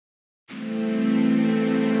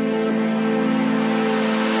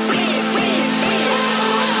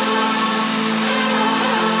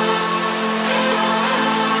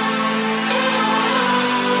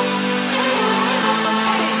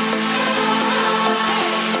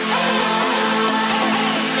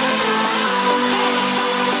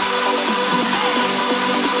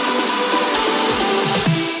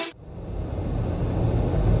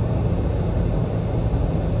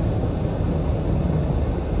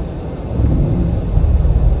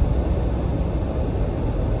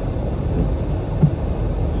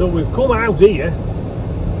So we've come out here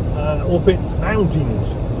up in the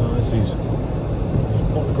mountains. This is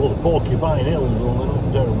what we call the Porcupine Hills, although they're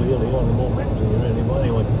not terribly hilly, they're more mountainy really, but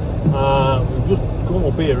anyway. We've just come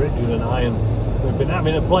up here, Richard and I, and we've been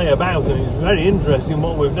having a play about, and it's very interesting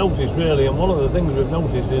what we've noticed really. And one of the things we've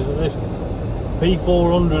noticed is that this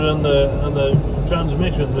P400 and the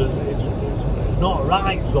transmission, it's not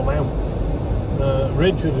right somehow.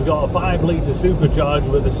 Richard's got a 5-litre supercharged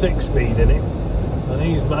with a 6-speed in it, and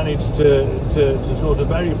he's managed to sort of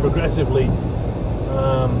very progressively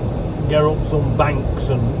get up some banks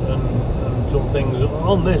and some things.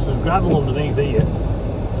 On this there's gravel underneath here,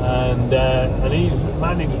 and he's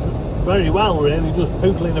managed very well really, just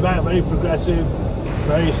pootling about, very progressive,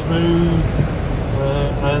 very smooth,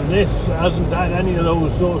 and this hasn't had any of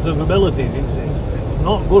those sorts of abilities. It's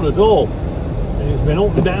not good at all. It's been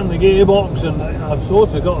up and down the gearbox, and I've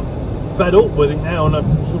sort of got fed up with it now, and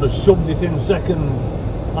I've sort of shoved it in second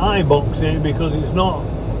eye box here because it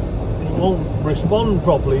won't respond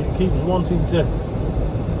properly. It keeps wanting to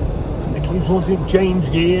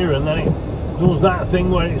change gear, and then it does that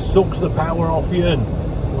thing where it sucks the power off you. And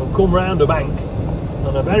we've come round a bank,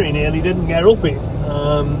 and I very nearly didn't get up it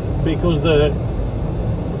because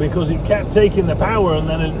it kept taking the power, and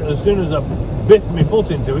then as soon as I biffed my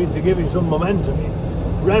foot into it to give it some momentum, it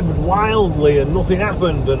revved wildly and nothing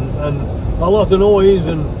happened, and a lot of noise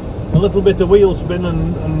and a little bit of wheel spin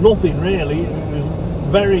and nothing really. It was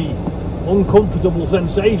very uncomfortable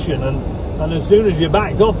sensation, and as soon as you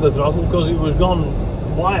backed off the throttle, because it was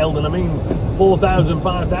gone wild, and I mean 4,000,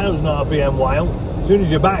 5,000 RPM wild, as soon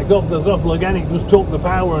as you backed off the throttle again, it just took the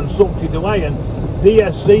power and sucked it away, and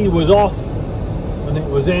DSC was off, and it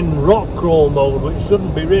was in rock crawl mode, which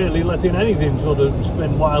shouldn't be really letting anything sort of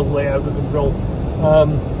spin wildly out of control.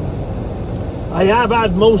 I have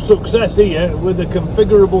had most success here with the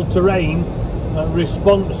configurable terrain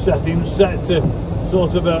response settings set to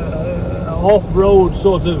sort of a off-road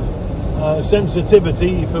sort of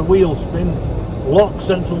sensitivity for wheel spin, lock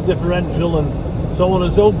central differential, and so on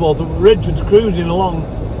and so forth. Richard's cruising along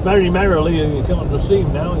very merrily, and you can't just see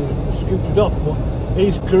him now, he's scooted off, but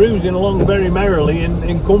he's cruising along very merrily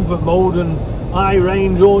in comfort mode and high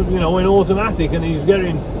range, or in automatic, and he's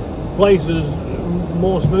getting places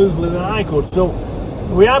more smoothly than I could. So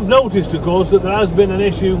we have noticed, of course, that there has been an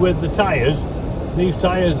issue with the tyres. These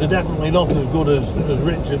tyres are definitely not as good as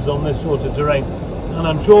Richard's on this sort of terrain, and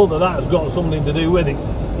I'm sure that that's got something to do with it.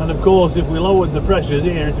 And of course, if we lowered the pressures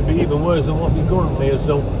here, it would be even worse than what it currently is.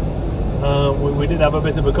 So we did have a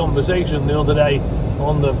bit of a conversation the other day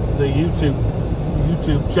on the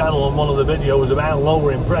YouTube channel on one of the videos about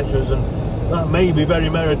lowering pressures, and that may be very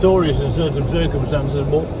meritorious in certain circumstances,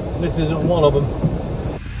 but this isn't one of them.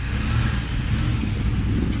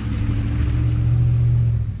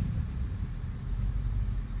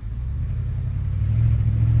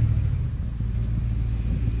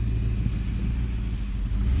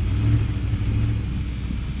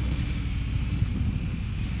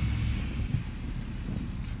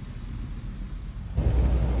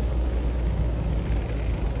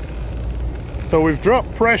 So we've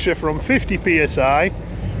dropped pressure from 50 psi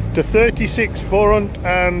to 36 front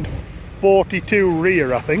and 42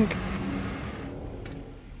 rear, I think.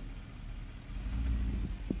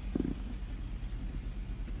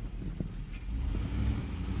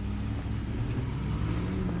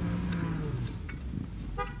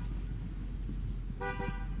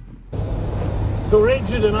 So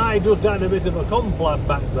Richard and I just had a bit of a conflab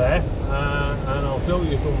back there, and I'll show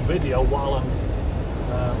you some video while I'm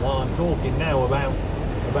talking now about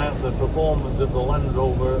the performance of the Land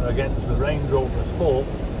Rover against the Range Rover Sport,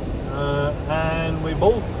 and we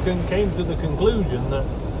both came to the conclusion that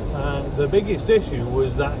the biggest issue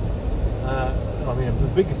was that I mean, the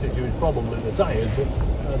biggest issue is probably the tyres, but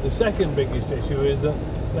the second biggest issue is that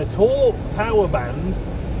the torque power band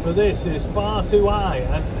for this is far too high,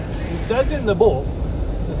 and it says in the book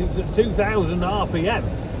that it's at 2,000 RPM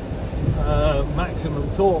maximum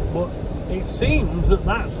torque, but it seems that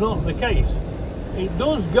that's not the case. It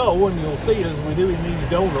does go, and you'll see as we're doing these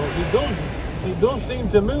donuts, it does seem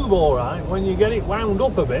to move all right when you get it wound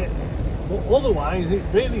up a bit, but otherwise it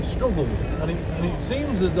really struggles, and it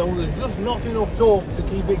seems as though there's just not enough torque to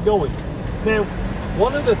keep it going. Now,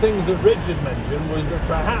 one of the things that Richard mentioned was that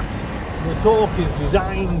perhaps the torque is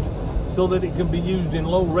designed so that it can be used in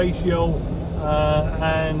low ratio,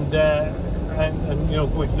 and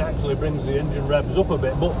which naturally brings the engine revs up a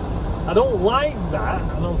bit, but I don't like that,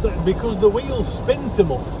 and I'll say, because the wheels spin too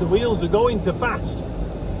much. The wheels are going too fast,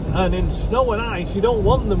 and in snow and ice you don't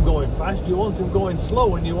want them going fast, you want them going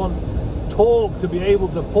slow, and you want torque to be able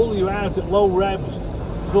to pull you out at low revs,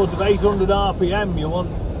 sort of 800 RPM. You want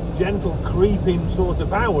gentle creeping sort of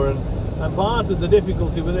power, and part of the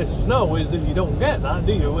difficulty with this snow is that you don't get that,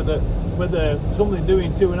 do you? With something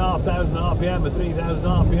doing 2,500 RPM or 3,000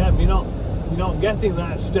 RPM, you're not getting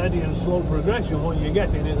that steady and slow progression. What you're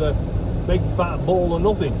getting is a big fat ball of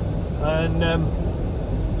nothing, and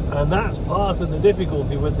that's part of the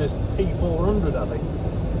difficulty with this P400, I think.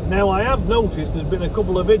 Now, I have noticed there's been a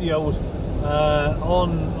couple of videos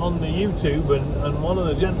on the YouTube, and one of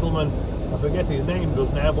the gentlemen, I forget his name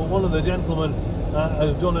just now, but one of the gentlemen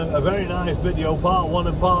has done a very nice video, part 1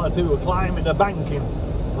 and part 2, of climbing a bank in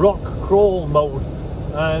rock crawl mode,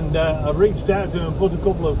 and I've reached out to him and put a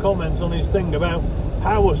couple of comments on his thing about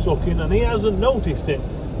power sucking, and he hasn't noticed it,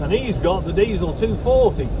 and he's got the diesel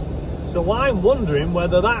 240. So I'm wondering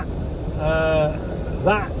whether that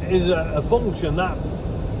is a function, that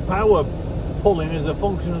power pulling is a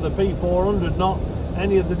function of the P400, not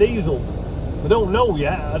any of the diesels. I don't know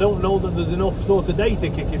yet. I don't know that there's enough sort of data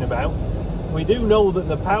kicking about. We do know that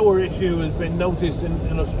the power issue has been noticed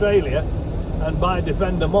in Australia, and by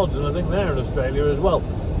Defender Mods, and I think they're in Australia as well.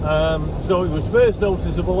 So it was first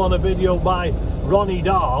noticeable on a video by Ronnie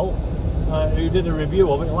Dahl, who did a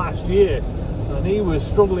review of it last year, and he was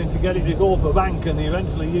struggling to get it to go up a bank, and he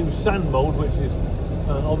eventually used sand mode, which is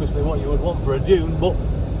obviously what you would want for a dune, but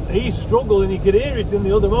he struggled, and he could hear it in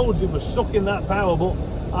the other modes. It was sucking that power. But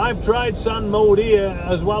I've tried sand mode here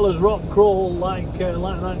as well as rock crawl, like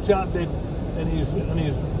that chap did in his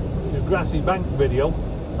grassy bank video.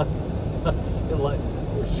 I feel like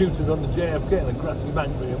I was shooting on the JFK in a grassy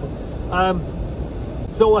bank video.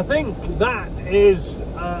 So I think that is,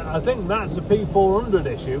 I think that's a P400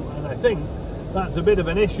 issue, and I think that's a bit of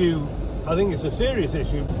an issue. I think it's a serious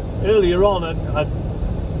issue. Earlier on, I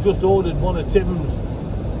just ordered one of Tim's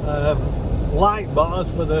light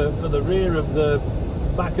bars for the rear of the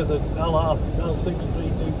back of the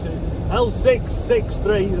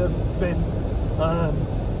L663, the Finn,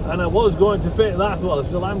 and I was going to fit that. Well, I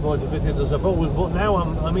still am going to fit it, I suppose, but now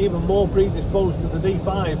I'm even more predisposed to the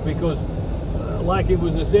D5, because like it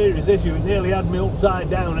was a serious issue, it nearly had me upside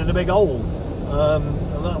down in a big hole,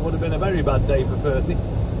 and that would have been a very bad day for 30.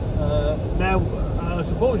 Now, I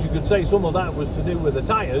suppose you could say some of that was to do with the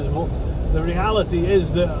tyres, but the reality is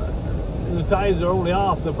that the tyres are only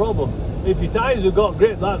half the problem. If your tyres have got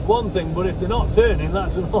grip, that's one thing, but if they're not turning,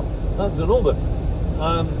 that's another.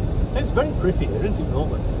 It's very pretty here, isn't it? All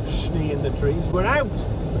the schnee in the trees. We're out.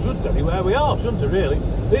 I should tell you where we are, shouldn't I, really?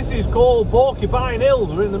 This is called Porcupine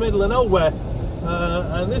Hills. We're in the middle of nowhere.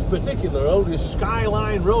 And this particular road is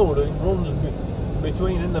Skyline Road. It runs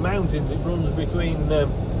between, in the mountains, it runs between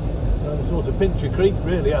sort of Pincher Creek,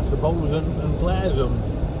 really, I suppose, and Claresholm.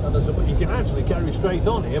 And you can actually carry straight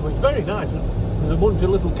on here, but it's very nice. There's a bunch of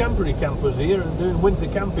little campery campers here and doing winter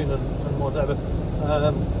camping and whatever,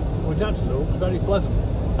 which actually looks very pleasant.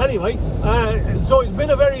 Anyway, so it's been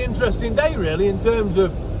a very interesting day, really, in terms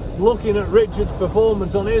of looking at Richard's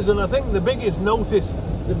performance on his. And I think the biggest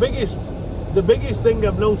thing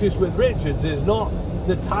I've noticed with Richard's is not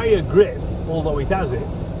the tyre grip, although it has it,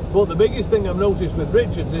 but the biggest thing I've noticed with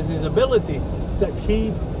Richard's is his ability to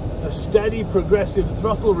keep a steady progressive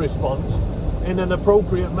throttle response in an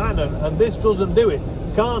appropriate manner, and this doesn't do it,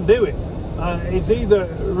 can't do it. It's either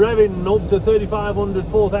revving up to 3,500,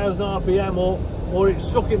 4,000 RPM, or it's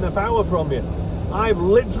sucking the power from you. I've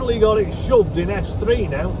literally got it shoved in S3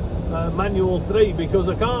 now, manual 3, because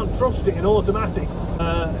I can't trust it in automatic.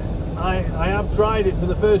 I have tried it for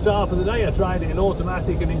the first half of the day. I tried it in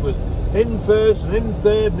automatic, and it was in first and in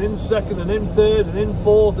third and in second and in third and in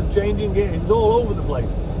fourth and changing gear. It was all over the place.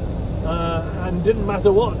 And didn't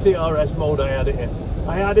matter what TRS mode I had it in.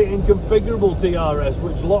 I had it in configurable TRS,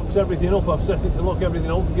 which locks everything up. I've set it to lock everything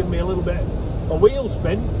up and give me a little bit of wheel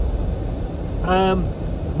spin.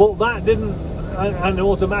 But that didn't, and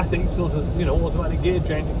automatic, sort of, you know, automatic gear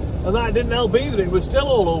changing, and that didn't help either. It was still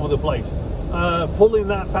all over the place, pulling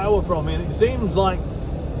that power from me. And it seems like,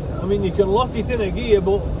 I mean, you can lock it in a gear,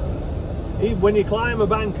 but when you climb a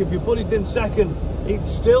bank, if you put it in second, it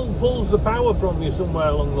still pulls the power from you somewhere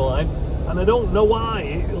along the line, and I don't know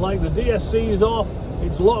why. Like, the DSC is off,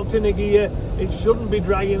 it's locked in a gear, it shouldn't be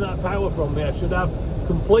dragging that power from me. I should have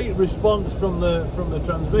complete response from the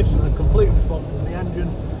transmission and complete response from the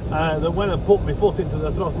engine, that when I put my foot into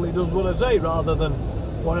the throttle, it does what I say rather than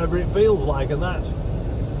whatever it feels like. And it's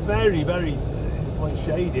very, very quite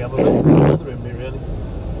shady. I'm a bit bothering me, really.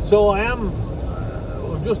 So I've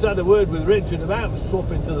just had a word with Richard about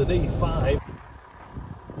swapping to the D5.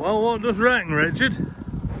 Well, what does you reckon, Richard?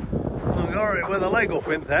 I got it with a leg up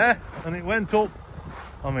in there, and it went up.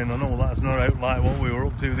 I mean, I know that's not out like what we were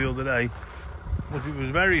up to the other day, but it was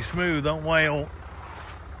very smooth on way up.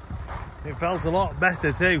 It felt a lot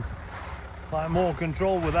better too. Like more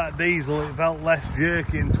control with that diesel, it felt less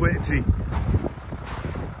jerky and twitchy.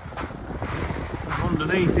 And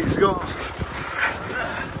underneath it's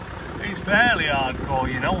fairly hardcore,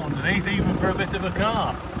 you know, underneath, even for a bit of a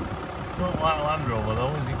car. Not like Land Rover though,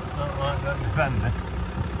 is it? Not like that Defender.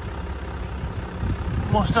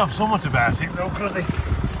 Must have something about it though, because they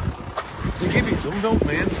give it some, don't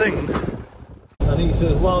they, and things. And he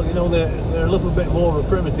says, well, you know, they're a little bit more of a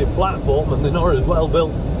primitive platform and they're not as well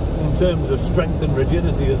built in terms of strength and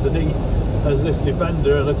rigidity as this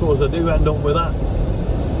Defender. And of course I do end up with that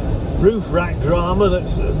roof rack drama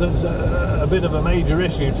that's a bit of a major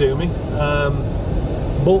issue to me.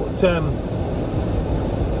 But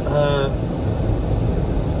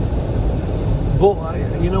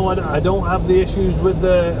you know, I don't have the issues with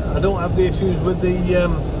the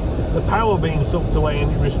power being sucked away,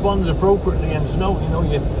 and it responds appropriately in snow. You know,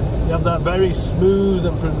 you have that very smooth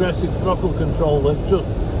and progressive throttle control that's just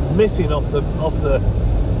missing off the.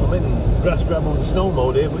 I'm in grass, gravel and snow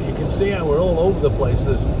mode here, but you can see how we're all over the place.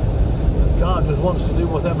 The car just wants to do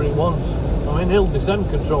whatever it wants. I'm in hill descent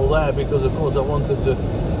control there because of course I wanted to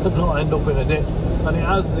not end up in a ditch, and it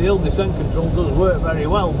has, the hill descent control does work very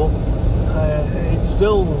well, but it's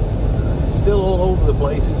still all over the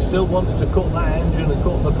place. It still wants to cut that engine and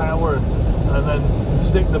cut the power and then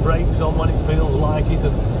stick the brakes on when it feels like it,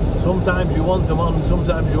 and sometimes you want them on and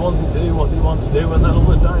sometimes you want it to do what it wants to do, and then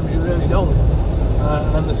other times you really don't.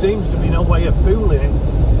 And there seems to be no way of fooling it.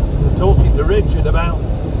 I was talking to Richard about,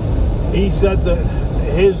 he said that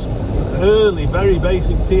his early very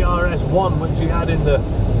basic TRS-1 which he had in the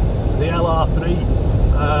LR3,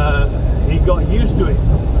 he got used to it,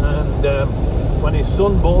 and when his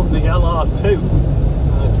son bought the LR2,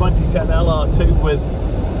 2010 LR2 with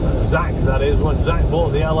Zach, that is, when Zach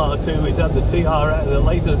bought the LR2, it had the TRS, the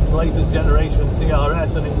later generation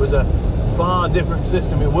TRS, and it was a far different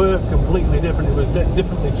system. It worked completely different. It was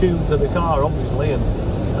differently tuned to the car, obviously, and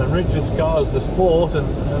Richard's car is the Sport, and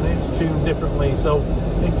it's tuned differently. So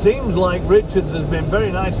it seems like Richard's has been very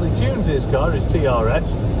nicely tuned to his car, his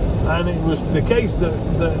TRS, and it was the case that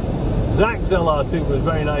Zach's LR2 was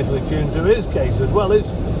very nicely tuned to his case as well,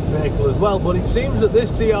 his vehicle as well. But it seems that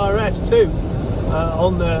this TRS2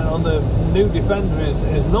 on the new Defender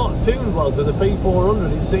is not tuned well to the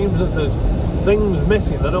P400. It seems that there's things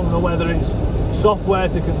missing. I don't know whether it's software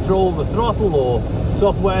to control the throttle or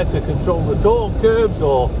software to control the torque curves,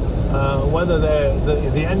 or whether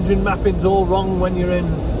the engine mapping's all wrong when you're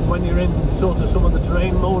in sort of some of the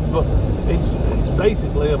terrain modes. But it's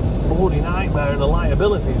basically a bloody nightmare and a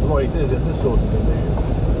liability is what it is in this sort of condition.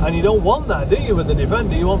 And you don't want that, do you, with the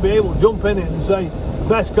Defender? You won't be able to jump in it and say,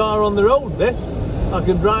 best car on the road, this, I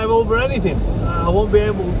can drive over anything. I won't be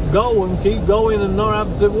able to go and keep going and not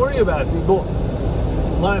have to worry about it. But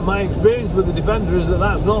like my experience with the Defender is that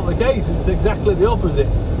that's not the case. It's exactly the opposite.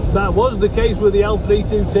 That was the case with the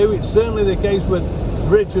L322. It's certainly the case with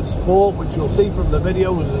Richard's Sport, which you'll see from the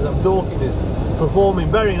videos as I'm talking is performing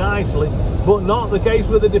very nicely, but not the case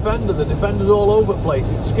with the Defender. The Defender's all over the place.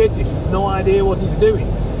 It's skittish. It's no idea what it's doing.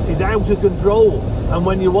 It's out of control, and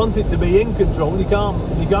when you want it to be in control, you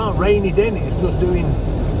can't rein it in. It's just doing.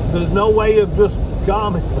 There's no way of just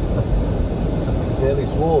calming. Nearly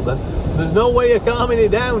swore then. There's no way of calming it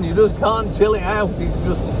down. You just can't chill it out.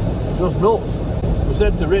 It's just nuts. I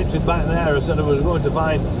said to Richard back there, I said I was going to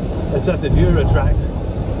find a set of Duratracs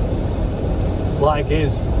like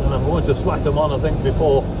his, and I'm going to swat them on, I think,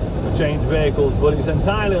 before I change vehicles. But it's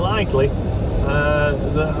entirely likely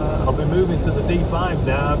that I'll be moving to the D5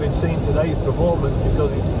 now, having seen today's performance,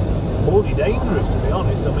 because it's bloody dangerous, to be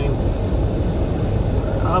honest. I mean,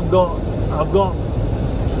 I've got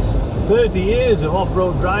 30 years of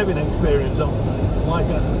off-road driving experience.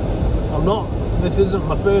 This isn't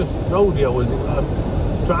my first rodeo, is it? I've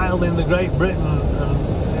trialled in the Great Britain and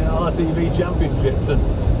RTV championships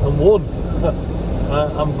and won.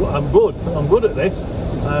 I'm good at this,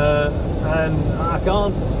 and I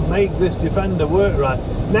can't make this Defender work right.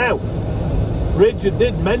 Now, Richard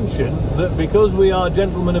did mention that because we are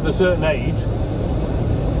gentlemen of a certain age,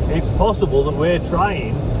 it's possible that we're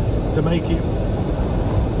trying to make it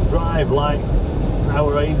drive like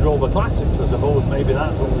our Range Rover Classics. I suppose maybe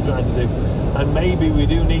that's what we're trying to do, and maybe we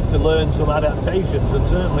do need to learn some adaptations, and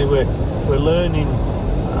certainly we're learning,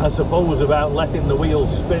 I suppose, about letting the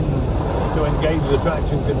wheels spin to engage the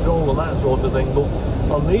traction control and that sort of thing. But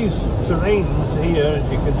on these terrains here, as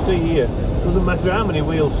you can see here, it doesn't matter how many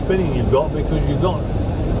wheels spinning you've got, because you've got,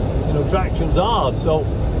 you know, traction's hard, so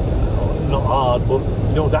not hard, but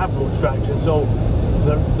you don't have much traction. So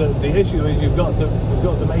the issue is you've got to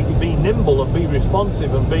make it be nimble and be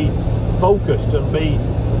responsive and be focused and be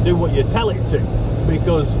doesn't do what you tell it to,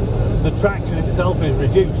 because the traction itself is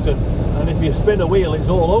reduced, and if you spin a wheel it's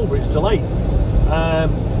all over, it's too late.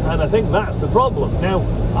 And I think that's the problem. Now,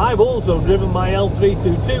 I've also driven my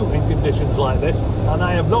L322 in conditions like this, and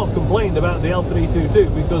I have not complained about the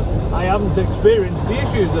L322 because I haven't experienced the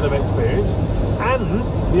issues that I've experienced, and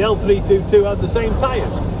the L322 had the same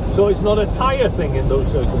tyres. So it's not a tyre thing in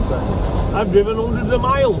those circumstances. I've driven hundreds of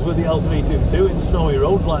miles with the L322 in snowy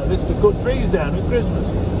roads like this to cut trees down at Christmas,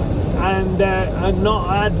 and not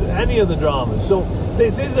had any of the dramas. So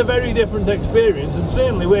this is a very different experience, and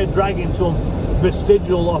certainly we're dragging some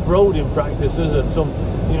vestigial off-roading practices and some,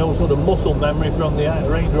 you know, sort of muscle memory from the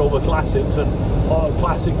Range Rover Classics and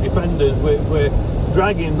classic Defenders. We're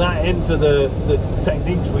dragging that into the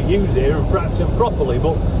techniques we use here and practicing properly,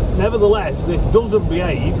 but nevertheless this doesn't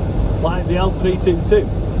behave like the L322,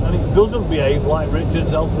 and it doesn't behave like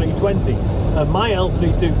Richard's L320, and my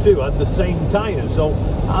L322 had the same tyres, so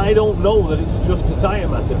I don't know that it's just a tyre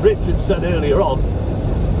matter. Richard said earlier on,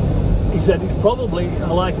 he said it's probably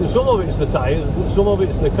like some of it's the tyres, but some of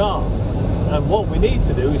it's the car, and what we need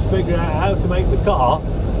to do is figure out how to make the car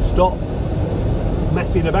stop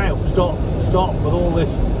messing about, stop with all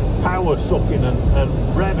this power sucking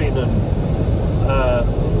and revving and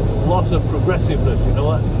loss of progressiveness. You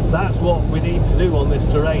know, that's what we need to do on this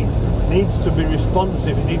terrain. It needs to be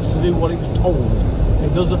responsive, it needs to do what it's told,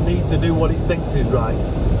 it doesn't need to do what it thinks is right.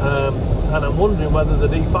 And I'm wondering whether the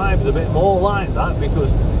D5's a bit more like that,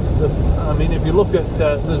 because I mean, if you look at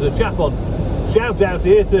there's a chap on, shout out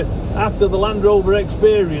here to After the Land Rover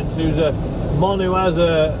Experience, who's a mon who has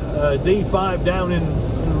a D5 down in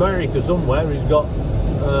America somewhere. He's got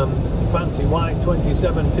fancy white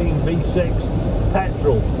 2017 V6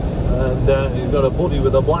 petrol, and he's got a buddy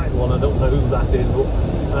with a black one. I don't know who that is, but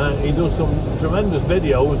he does some tremendous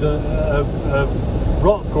videos of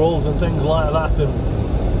rock crawls and things like that,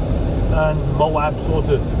 and Moab sort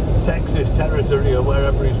of Texas territory or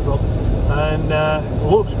wherever he's from, and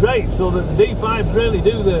looks great. So the D5s really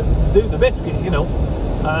do the biscuit, you know.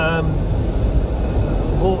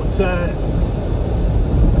 But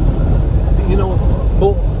you know,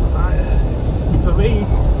 for me,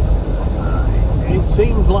 it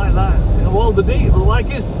seems like that. Well,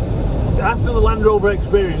 after the Land Rover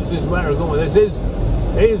Experience is where I'm going with this.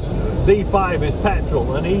 His D5 is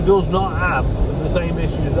petrol, and he does not have the same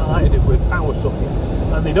issues that I did with power sucking,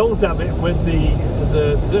 and they don't have it with they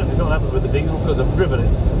certainly don't have it with the diesel, because I've driven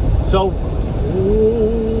it. So,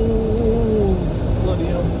 ooh, bloody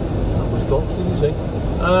hell, that was close, did you see?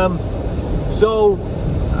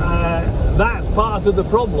 That's part of the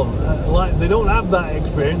problem. Like, they don't have that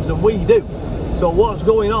experience, and we do. So what's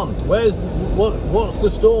going on? What's the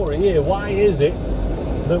story here? Why is it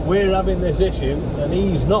that we're having this issue and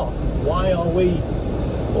he's not? Why are we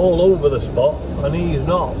all over the spot and he's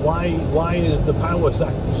not? Why is the power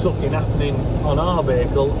sucking happening on our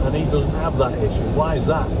vehicle and he doesn't have that issue? Why is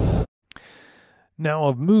that? Now,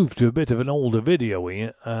 I've moved to a bit of an older video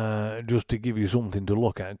here, just to give you something to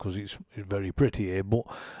look at, because it's very pretty here, but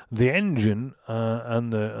the engine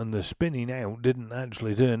and the spinning out didn't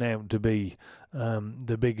actually turn out to be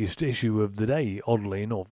the biggest issue of the day, oddly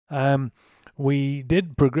enough. We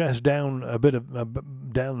did progress down a bit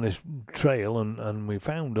of down this trail, and we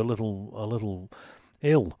found a little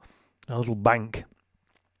hill, a little bank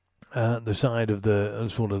at the side of the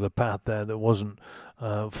sort of the path there that wasn't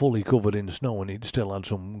fully covered in snow, and it still had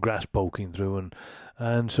some grass poking through,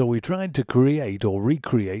 and so we tried to create or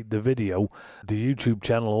recreate the video the YouTube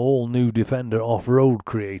channel All New Defender Off-Road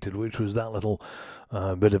created, which was that little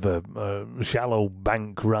bit of a shallow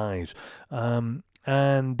bank rise.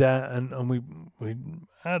 And we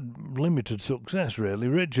had limited success, really.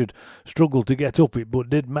 Richard struggled to get up it, but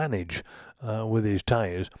did manage with his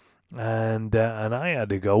tyres, and I had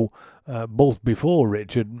to go both before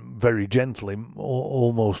Richard, very gently,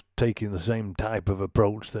 almost taking the same type of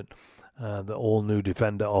approach that the All New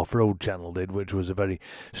Defender Off-Road channel did, which was a very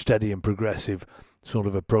steady and progressive sort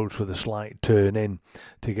of approach with a slight turn in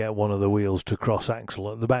to get one of the wheels to cross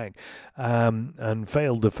axle at the back, and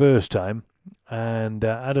failed the first time, and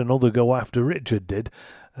had another go after Richard did,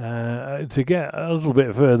 to get a little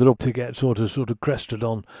bit further up, to get sort of crested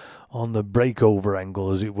on the breakover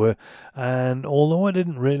angle, as it were. And although I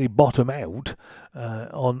didn't really bottom out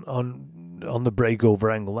on the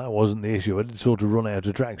breakover angle, that wasn't the issue. I did sort of run out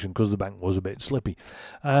of traction because the bank was a bit slippy.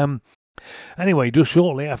 Anyway, just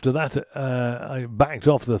shortly after that, I backed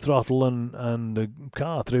off the throttle, and the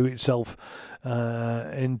car threw itself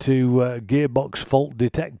into Gearbox Fault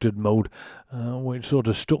Detected mode, which sort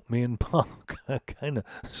of stuck me in park, kind of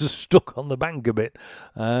stuck on the bank a bit.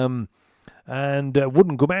 and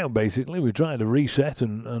wouldn't come out. Basically, we tried to reset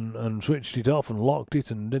and switched it off and locked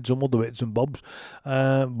it and did some other bits and bobs,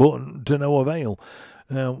 but to no avail.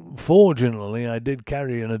 Now, fortunately, I did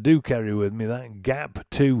carry, and I do carry with me, that Gap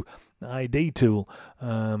 2 ID tool,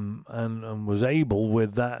 and was able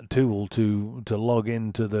with that tool to log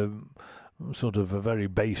into the sort of a very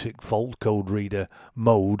basic fault code reader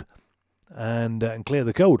mode and clear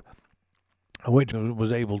the code, which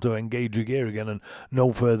was able to engage the gear again, and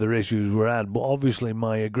no further issues were had. But obviously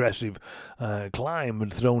my aggressive climb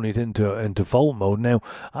had thrown it into fault mode. Now,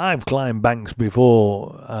 I've climbed banks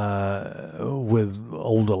before with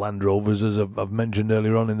older Land Rovers, as I've mentioned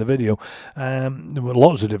earlier on in the video. There were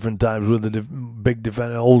lots of different times with the big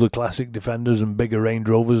older classic Defenders and bigger Range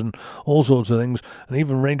Rovers and all sorts of things, and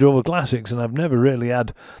even Range Rover Classics, and I've never really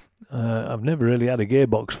had a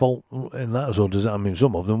gearbox fault in that sort of. I mean,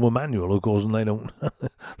 some of them were manual, of course, and they don't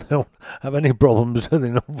they don't have any problems.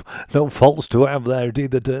 They no faults to have there. It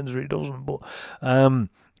either turns or it doesn't. But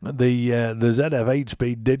the ZF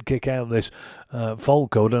 8-speed did kick out this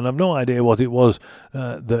fault code, and I've no idea what it was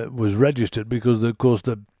that was registered, because of course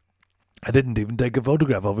I didn't even take a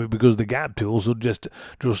photograph of it, because the gap tools had just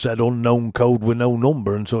said unknown code with no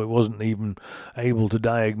number, and so it wasn't even able to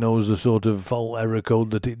diagnose the sort of fault error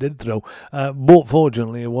code that it did throw. But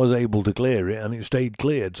fortunately, it was able to clear it, and it stayed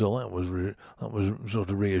cleared, so that was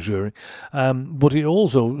sort of reassuring. But it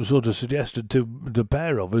also sort of suggested to the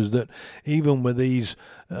pair of us that even with these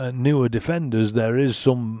newer Defenders, there is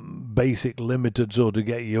some basic limited sort of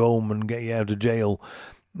get you home and get you out of jail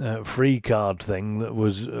free card thing that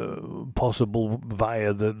was possible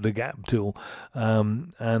via the gap tool,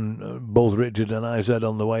 and both Richard and I said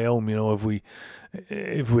on the way home, you know, if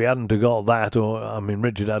we hadn't got that, or I mean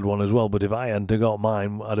Richard had one as well, but if I hadn't got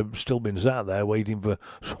mine, I'd have still been sat there waiting for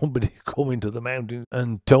somebody to come into the mountain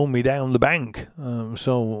and tow me down the bank.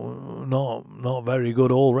 So not very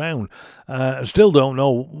good all round. I still don't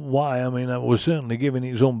know why. I mean, I was certainly giving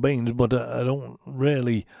it some beans, but I don't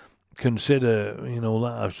really consider, you know,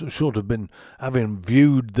 that I've sort of been, having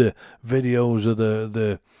viewed the videos of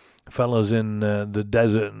the fellas in the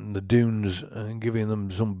desert and the dunes, and giving them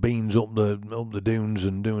some beans up the dunes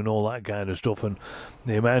and doing all that kind of stuff, and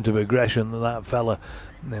the amount of aggression that fella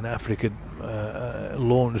in Africa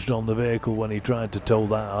launched on the vehicle when he tried to tow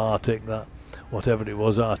that Arctic, that whatever it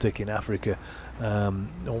was, Arctic in Africa,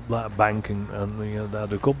 up that bank, and you know, they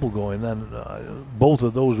had a couple going then. Both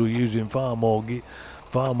of those were using far more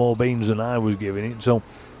beans than I was giving it, so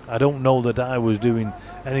I don't know that I was doing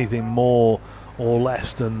anything more or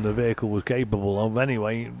less than the vehicle was capable of.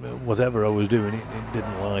 Anyway, whatever I was doing, it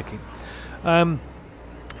didn't like it. And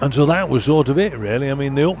so that was sort of it, really. I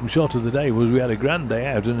mean, the upshot of the day was we had a grand day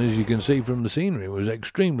out, and as you can see from the scenery, it was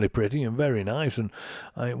extremely pretty and very nice, and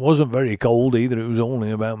it wasn't very cold either. It was only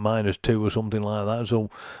about -2 or something like that, so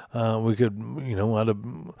we could, you know, had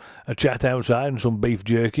a chat outside and some beef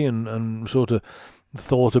jerky, and sort of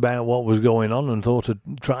thought about what was going on, and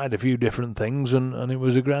tried a few different things, and it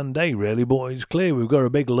was a grand day, really. But it's clear we've got a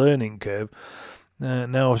big learning curve.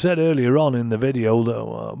 Now, I said earlier on in the video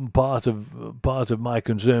that part of my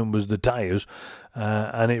concern was the tyres,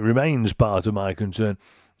 and it remains part of my concern.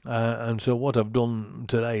 And so what I've done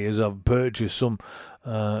today is I've purchased some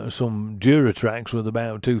Duratracs with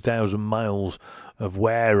about 2,000 miles of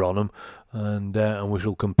wear on them, and we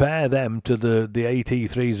shall compare them to the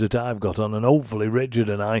AT3s that I've got on, and hopefully Richard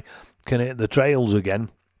and I can hit the trails again,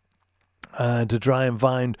 to try and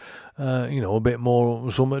find you know, a bit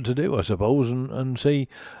more something to do, I suppose, and see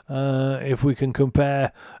if we can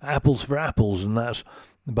compare apples for apples, and that's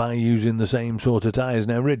by using the same sort of tyres.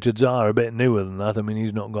 Now, Richard's are a bit newer than that. I mean,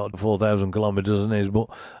 he's not got 4,000 kilometres on his, but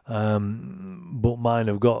mine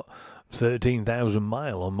have got 13,000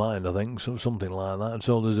 mile on mine, I think, so something like that.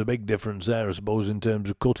 So there's a big difference there, I suppose, in terms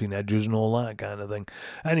of cutting edges and all that kind of thing.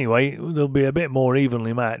 Anyway, they'll be a bit more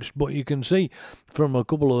evenly matched, but you can see from a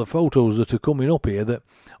couple of the photos that are coming up here that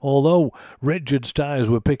although Richard's tyres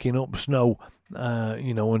were picking up snow,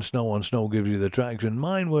 you know, and snow on snow gives you the traction,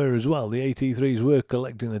 mine were as well. The AT3s were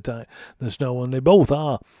collecting the snow, and they both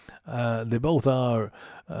are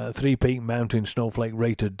 3-peak mountain snowflake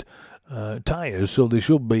rated tyres, so they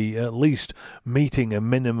should be at least meeting a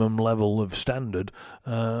minimum level of standard,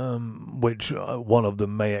 which one of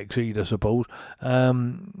them may exceed, I suppose,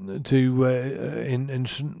 in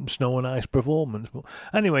snow and ice performance. But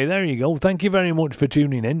anyway, there you go. Thank you very much for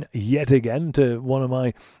tuning in yet again to one of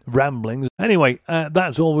my ramblings. Anyway,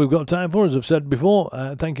 that's all we've got time for, as I've said before.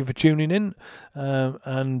 Thank you for tuning in,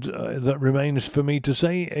 and that remains for me to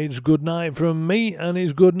say it's good night from me, and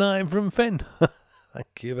it's good night from Finn.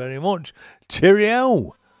 Thank you very much.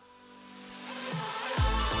 Cheerio.